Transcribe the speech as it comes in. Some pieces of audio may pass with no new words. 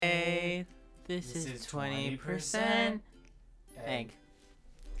This is 20% egg.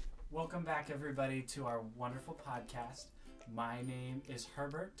 Welcome back, everybody, to our wonderful podcast. My name is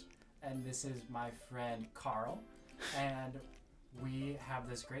Herbert, and this is my friend Carl. And we have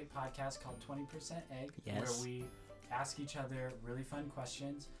this great podcast called 20% Egg, where we ask each other really fun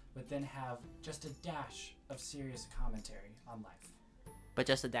questions, but then have just a dash of serious commentary on life. But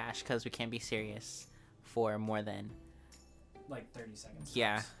just a dash, because we can't be serious for more than... like 30 seconds.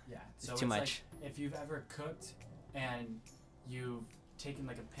 Yeah. Yeah. So it's too much. Like if you've ever cooked and you've taken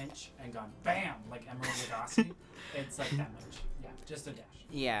like a pinch and gone bam, like Emerald Lagasse, it's like that much. Yeah, just a dash.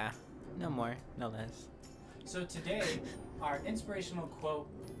 Yeah. No more, no less. So today, our inspirational quote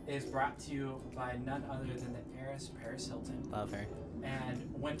is brought to you by none other than the heiress Paris Hilton. Love her. And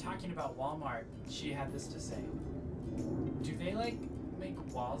when talking about Walmart, she had this to say: do they like make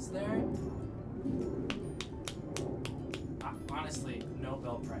walls there? Honestly,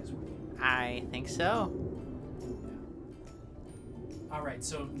 Nobel Prize winning. I think so. Yeah. All right,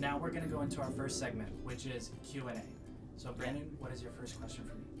 so now we're going to go into our first segment, which is Q&A. So Brandon, what is your first question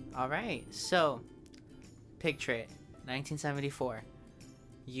for me? All right, so picture it, 1974.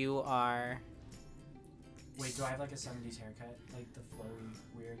 You are... Wait, do I have like a 70s haircut? Like the flowy,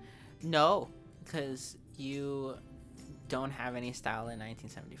 weird? No, because you don't have any style in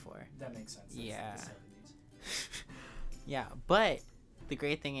 1974. That makes sense. That's yeah. Like the 70s. Yeah, but the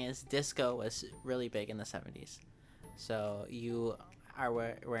great thing is disco was really big in the 70s. So you are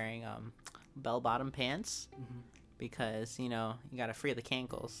wearing bell-bottom pants because, you know, you got to free the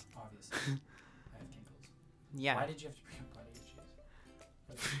cankles. Obviously. I have cankles. Yeah. Why did you have to bring up body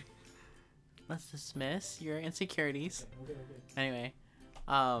issues? Let's dismiss your insecurities. Okay. Anyway,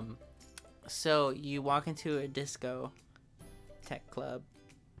 so you walk into a disco tech club.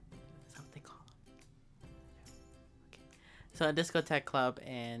 Is that what they call them? Okay. So a discotheque club,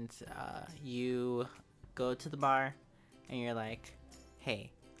 and you go to the bar, and you're like,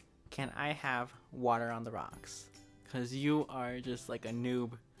 "Hey, can I have water on the rocks?" Because you are just like a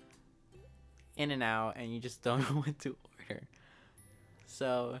noob, in and out, and you just don't know what to order.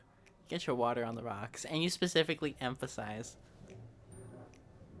 So get your water on the rocks, and you specifically emphasize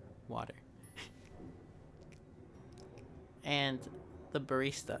water. And the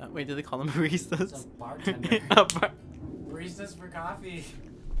barista. Wait, do they call them baristas? It's a bartender. Baristas for coffee.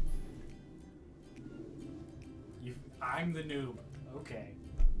 I'm the noob. Okay.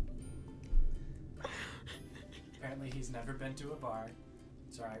 Apparently he's never been to a bar.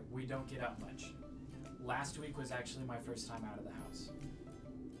 It's alright, we don't get out much. Last week was actually my first time out of the house.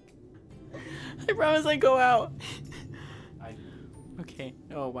 I promise I go out. I do. Okay.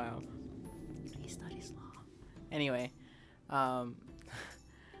 Oh, wow. He studies law. Anyway,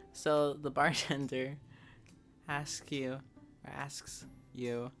 so the bartender asks you,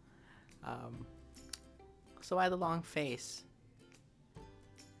 so why the long face?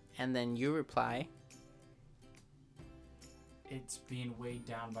 And then you reply, it's being weighed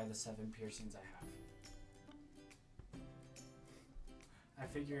down by the 7 piercings I have. I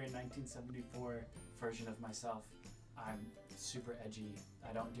figure in 1974 version of myself, I'm super edgy.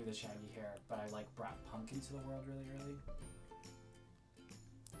 I don't do the shaggy hair, but I like brought punk into the world really early.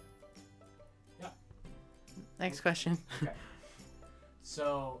 Yeah. Next question. Okay.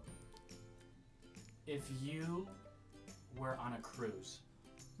 So, if you were on a cruise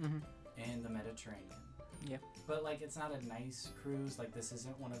in the Mediterranean, but like it's not a nice cruise, like this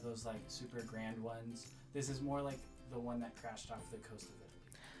isn't one of those like super grand ones. This is more like the one that crashed off the coast of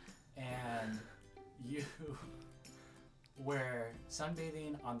Italy. And you were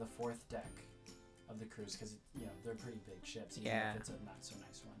sunbathing on the 4th deck of the cruise because, you know, they're pretty big ships, even if it's a not so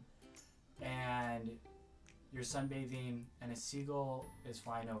nice one. And you're sunbathing and a seagull is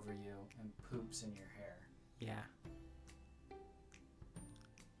flying over you and poops in your hair. Yeah.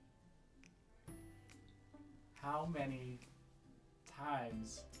 How many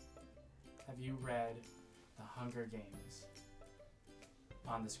times have you read The Hunger Games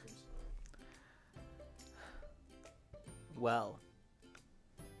on this cruise? Well.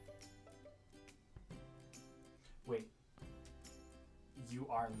 Wait. You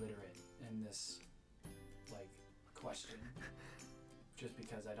are literate in this, like, question. Just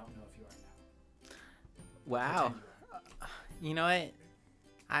because I don't know if you are now. Wow. You know what?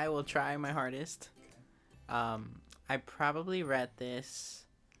 I will try my hardest. Okay. I probably read this.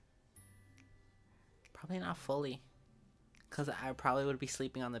 Probably not fully. Because I probably would be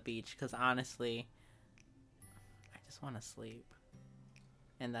sleeping on the beach. Because honestly, I just want to sleep.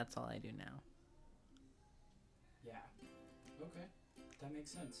 And that's all I do now. Yeah. Okay. That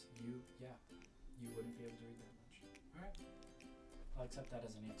makes sense. You wouldn't be able to read that much. Alright. I'll accept that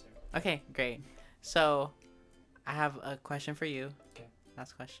as an answer. Okay, great. So, I have a question for you. Okay.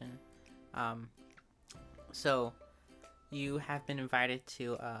 Last question. So, you have been invited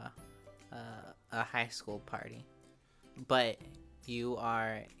to a high school party, but you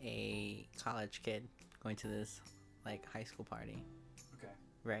are a college kid going to this like high school party. Okay.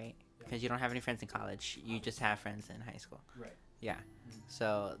 Right? Because you don't have any friends in college. You just have friends in high school. Right. Yeah. Mm-hmm.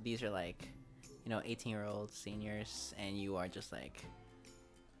 So these are like, 18-year-old seniors, and you are just like.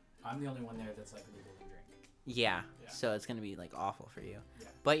 I'm the only one there that's like legal to drink. Yeah. So it's gonna be like awful for you. Yeah.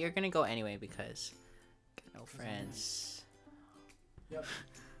 But you're gonna go anyway because no friends. Yep.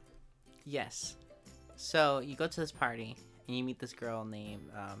 Yes. So you go to this party and you meet this girl named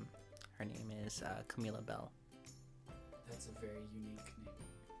her name is Camila Bell. That's a very unique name.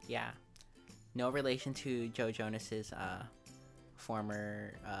 Yeah. No relation to Joe Jonas's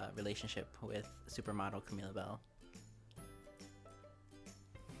former relationship with supermodel Camila Bell.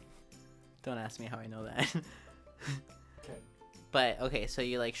 Don't ask me how I know that. Okay. But okay, so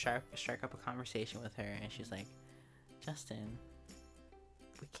you like strike up a conversation with her, and she's like, "Justin,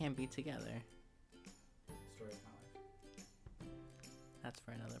 we can't be together." Story of my life. That's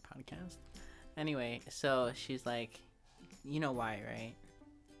for another podcast. Anyway, so she's like, "You know why, right?"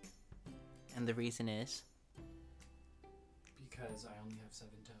 And the reason is because I only have 7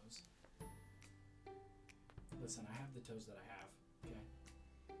 toes. Listen, I have the toes that I have. Okay.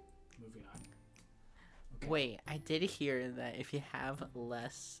 Moving on. Okay. Wait, I did hear that if you have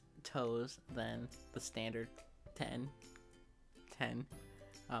less toes than the standard 10,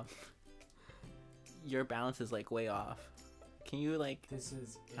 your balance is like way off. Can you like this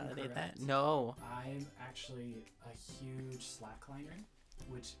is validate incorrect. that? No. I'm actually a huge slackliner,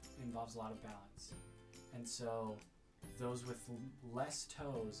 which involves a lot of balance. And so those with less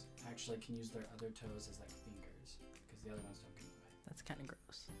toes actually can use their other toes as like fingers because the other ones don't get in the way. That's kind of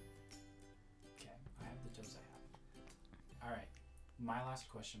gross. Okay, I have the toes I have. All right, my last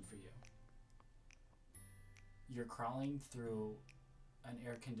question for you. You're crawling through an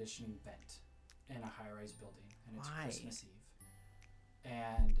air conditioning vent in a high-rise building, and it's Why? Christmas Eve.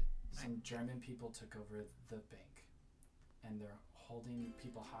 And some German people took over the bank, and they're holding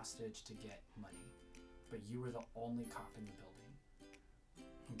people hostage to get money. But you were the only cop in the building.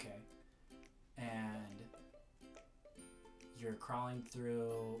 Okay? And you're crawling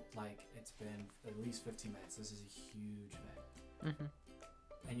through, like, it's been at least 15 minutes. This is a huge vent.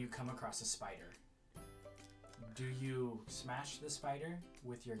 Mm-hmm. And you come across a spider. Do you smash the spider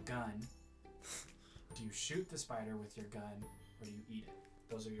with your gun? Do you shoot the spider with your gun? Or do you eat it?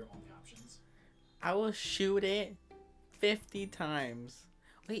 Those are your only options. I will shoot it 50 times.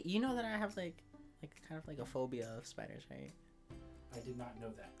 Wait, you know that I have like kind of like a phobia of spiders, right? I did not know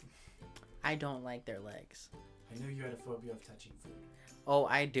that. I don't like their legs. I knew you had a phobia of touching food. Oh,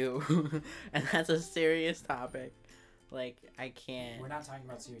 I do. And that's a serious topic. Like, I can't. We're not talking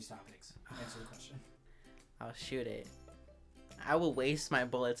about serious topics. Answer the question. I'll shoot it. I will waste my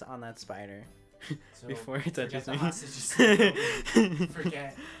bullets on that spider So before it touches me.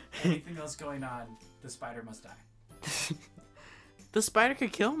 Forget anything else going on. The spider must die. The spider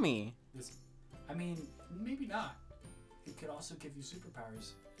could kill me. I mean, maybe not. It could also give you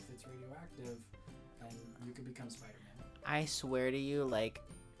superpowers if it's radioactive, and you could become Spider-Man. I swear to you, like,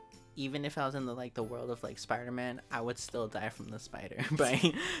 even if I was in the world of like Spider-Man, I would still die from the spider, but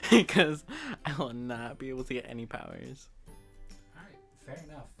because I will not be able to get any powers. All right, fair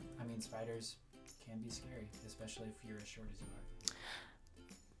enough. I mean, spiders can be scary, especially if you're as short as you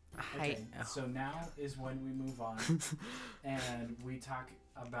are. Okay, so now is when we move on and we talk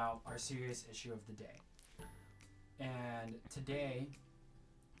about our serious issue of the day. And today,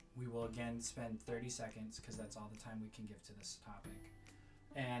 we will again spend 30 seconds because that's all the time we can give to this topic.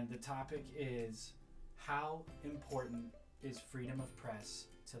 And the topic is, how important is freedom of press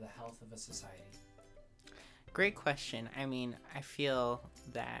to the health of a society? Great question. I mean, I feel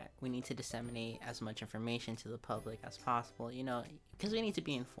that we need to disseminate as much information to the public as possible, because we need to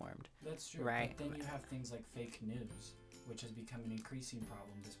be informed. That's true. Right. But then you have things like fake news, which has become an increasing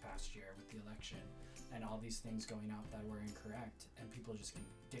problem this past year with the election, and all these things going out that were incorrect, and people just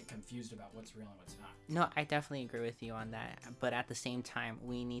get confused about what's real and what's not. No, I definitely agree with you on that. But at the same time,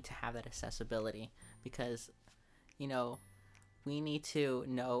 we need to have that accessibility because, we need to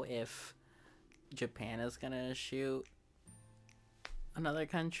know if Japan is gonna shoot another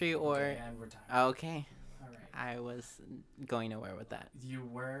country or and we're tired. Okay. All right. I was going nowhere with that. You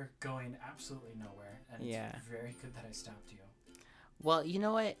were going absolutely nowhere, and it's very good that I stopped you. Well, you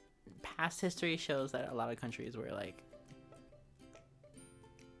know what? Past history shows that a lot of countries were like,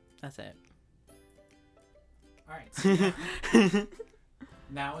 that's it. All right. So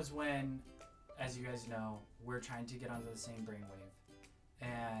now is when, as you guys know, we're trying to get onto the same brainwave,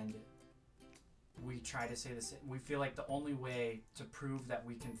 and we try to say the same. We feel like the only way to prove that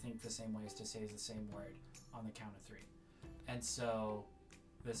we can think the same way is to say the same word on the count of 3, and so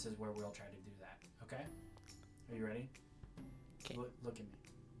this is where we'll try to do that. Okay? Are you ready? Okay. Look at me.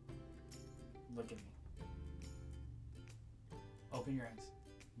 Look at me. Open your eyes.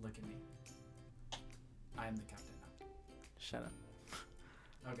 Look at me. I am the captain now. Shut up.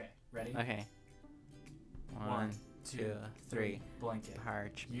 Okay, ready? Okay. 1, 2, 3. Blanket.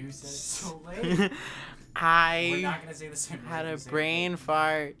 Parch. You said it so late. We're not gonna say the same. Had a brain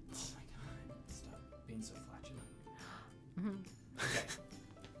fart. Oh my god! Stop being so flatulent. Mm-hmm. Okay.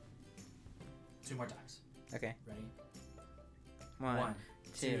 2 more times. Okay. Ready? 1,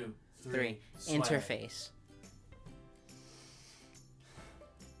 2, 3. Sweater. Interface.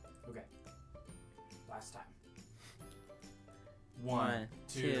 Okay. Last time. 1,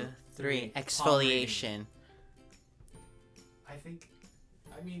 2, 3. Exfoliation.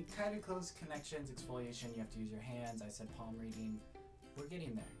 I mean, kind of close connections. Exfoliation, you have to use your hands. I said palm reading. We're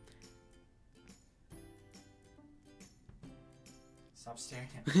getting there. Stop staring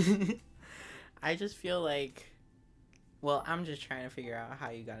at me. I just feel like, well, I'm just trying to figure out how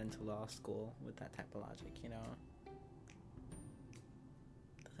you got into law school with that type of logic, you know?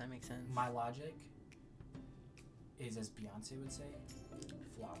 Does that make sense? My logic is, as Beyonce would say,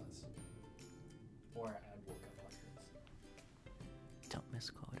 flawless. Or I woke up like this. Don't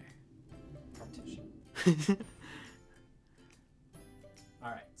misquote her. Partition.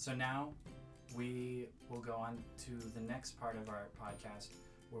 All right, so now we will go on to the next part of our podcast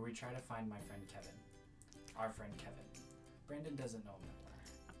where we try to find my friend Kevin. Our friend Kevin. Brandon doesn't know him that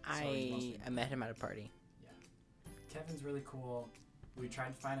well. I met him at a party. Yeah. Kevin's really cool. We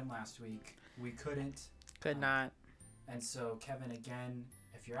tried to find him last week. We couldn't. Could not. And so, Kevin, again,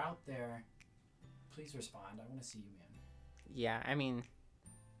 if you're out there, please respond. I want to see you, man. Yeah, I mean,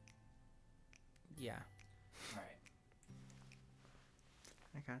 yeah. All right.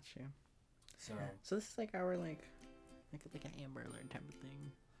 I got you. So this is like our like an Amber Alert type of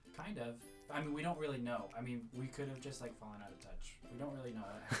thing. Kind of. I mean, we don't really know. I mean, we could have just like fallen out of touch. We don't really know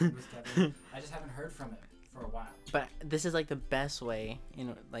what happened with Kevin. I just haven't heard from him for a while. But this is like the best way,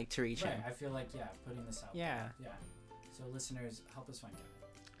 like to reach him. I feel like putting this out. Yeah. Yeah. So listeners, help us find Kevin.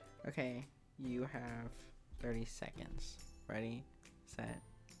 Okay, you have 30 seconds. Ready, set,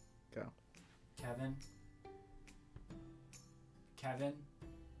 go. Kevin. Kevin.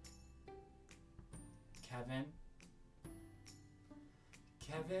 Kevin.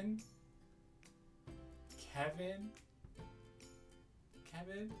 Kevin. Kevin.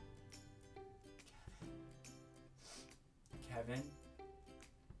 Kevin. Kevin.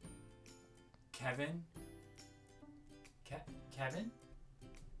 Kevin. Kevin.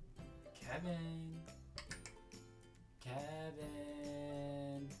 Kevin.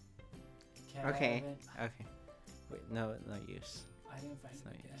 Kevin. Kevin. Okay. Wait, no use. I didn't find It's it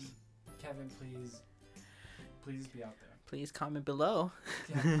no again. use. Kevin, please be out there. Please comment below.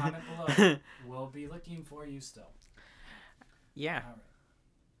 Yeah, comment below. We'll be looking for you still. Yeah. All right.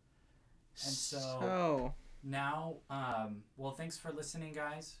 And so now, well, thanks for listening,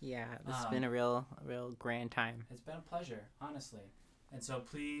 guys. Yeah, this has been a real grand time. It's been a pleasure, honestly. And so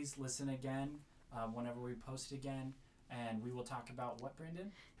please listen again whenever we post again, and we will talk about what,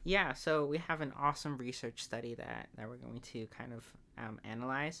 Brandon? Yeah, so we have an awesome research study that we're going to kind of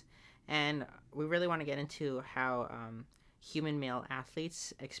analyze, and we really want to get into how human male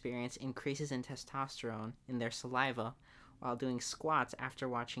athletes experience increases in testosterone in their saliva while doing squats after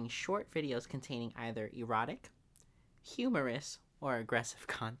watching short videos containing either erotic, humorous, or aggressive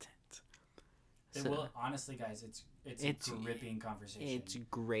content. It will, honestly, guys, it's a gripping conversation. It's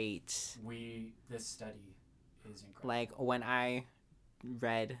great. This study is incredible. Like, when I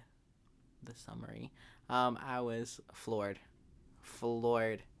read the summary, I was floored.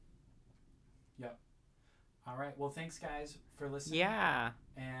 Yep. All right. Well, thanks, guys, for listening. Yeah.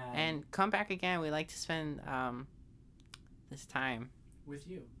 And come back again. We like to spend this time with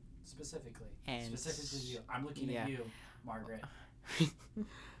you, specifically. And specifically you. I'm looking at you, Margaret.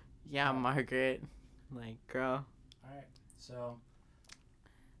 Yeah, Margaret. Like, girl. All right. So,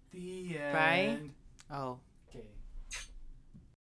 the end. Bye. Oh. Okay.